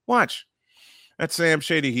 Watch. That's Sam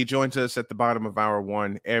Shady. He joins us at the bottom of hour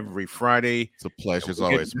one every Friday. It's a pleasure as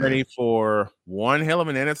always. Ready for one hell of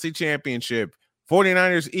an NFC championship.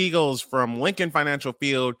 49ers Eagles from Lincoln Financial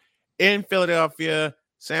Field in Philadelphia.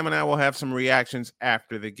 Sam and I will have some reactions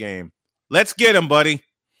after the game. Let's get them, buddy.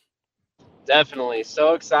 Definitely.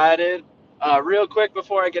 So excited. Real quick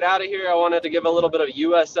before I get out of here, I wanted to give a little bit of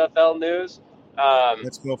USFL news.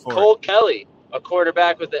 Let's go for Cole Kelly, a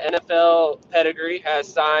quarterback with the NFL pedigree, has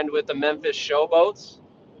signed with the Memphis Showboats.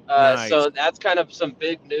 Nice. So that's kind of some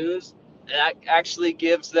big news. That actually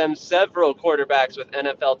gives them several quarterbacks with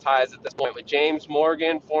NFL ties at this point, with James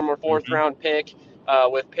Morgan, former fourth-round pick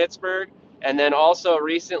with Pittsburgh. And then also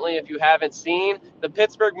recently, if you haven't seen, the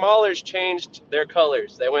Pittsburgh Maulers changed their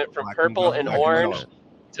colors. They went from purple and orange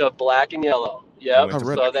to black and yellow. Yep.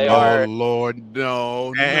 So they are. Oh Lord,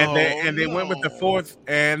 no. And they went with the fourth,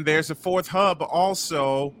 and there's a fourth hub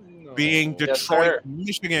also being Detroit,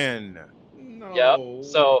 Michigan. Yep.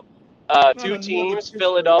 So two teams,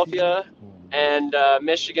 Philadelphia and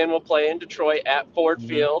Michigan, will play in Detroit at Ford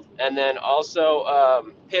Field, and then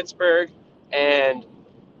also Pittsburgh and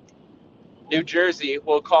New Jersey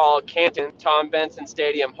will call Canton Tom Benson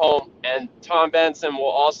Stadium home, and Tom Benson will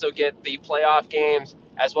also get the playoff games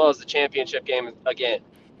as well as the championship game again.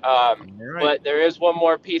 But there is one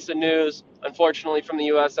more piece of news, unfortunately, from the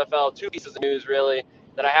USFL, two pieces of news, really,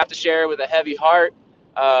 that I have to share with a heavy heart.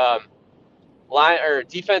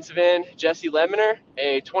 Defensive end Jesse Leminer,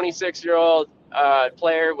 a 26-year-old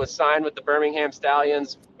player, was signed with the Birmingham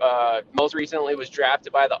Stallions. Most recently was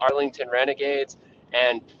drafted by the Arlington Renegades,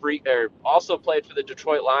 and also played for the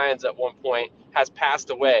Detroit Lions at one point, has passed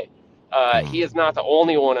away. He is not the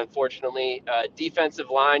only one, unfortunately. Defensive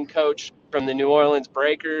line coach from the New Orleans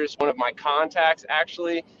Breakers, one of my contacts,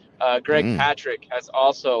 actually, Greg Patrick, has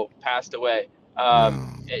also passed away.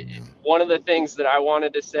 One of the things that I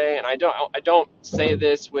wanted to say, and I don't say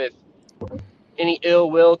this with any ill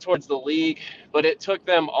will towards the league, but it took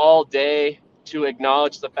them all day to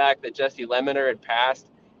acknowledge the fact that Jesse Leminer had passed.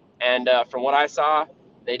 And from what I saw,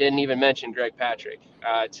 they didn't even mention Greg Patrick.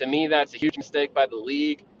 To me, that's a huge mistake by the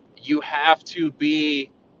league. You have to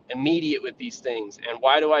be immediate with these things. And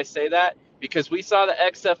why do I say that? Because we saw the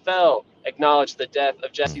XFL acknowledge the death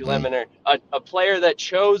of Jesse Leminer, a player that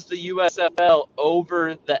chose the USFL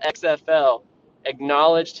over the XFL,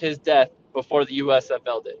 acknowledged his death before the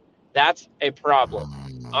USFL did. That's a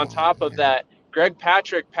problem. On top of that, Greg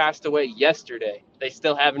Patrick passed away yesterday. They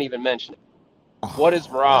still haven't even mentioned it. What is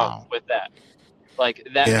wrong with that? Like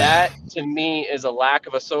that to me is a lack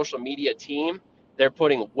of a social media team. They're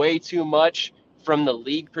putting way too much from the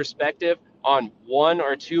league perspective on one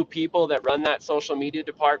or two people that run that social media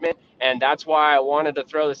department. And that's why I wanted to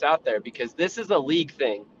throw this out there, because this is a league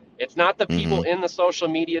thing. It's not the people in the social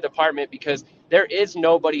media department, because there is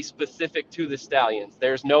nobody specific to the Stallions.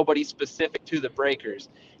 There's nobody specific to the Breakers.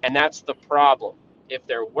 And that's the problem. If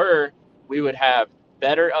there were, we would have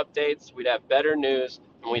better updates, we'd have better news,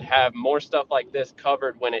 and we'd have more stuff like this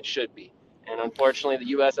covered when it should be. And unfortunately,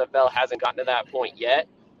 the USFL hasn't gotten to that point yet.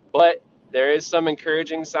 But there is some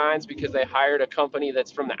encouraging signs, because they hired a company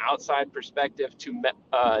that's from the outside perspective to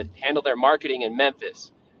handle their marketing in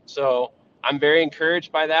Memphis. So I'm very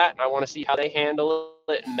encouraged by that. I want to see how they handle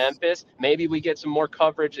it in Memphis. Maybe we get some more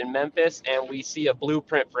coverage in Memphis, and we see a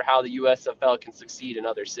blueprint for how the USFL can succeed in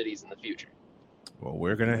other cities in the future. Well,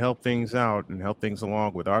 we're going to help things out and help things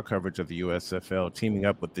along with our coverage of the USFL, teaming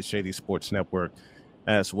up with the Shady Sports Network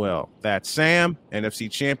as well. That's Sam, NFC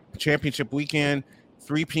Championship weekend,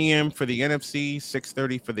 3 p.m. for the NFC,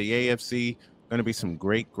 6:30 for the AFC. Going to be some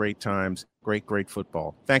great times, great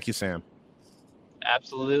football. Thank you, Sam.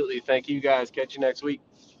 Absolutely. Thank you, guys. Catch you next week.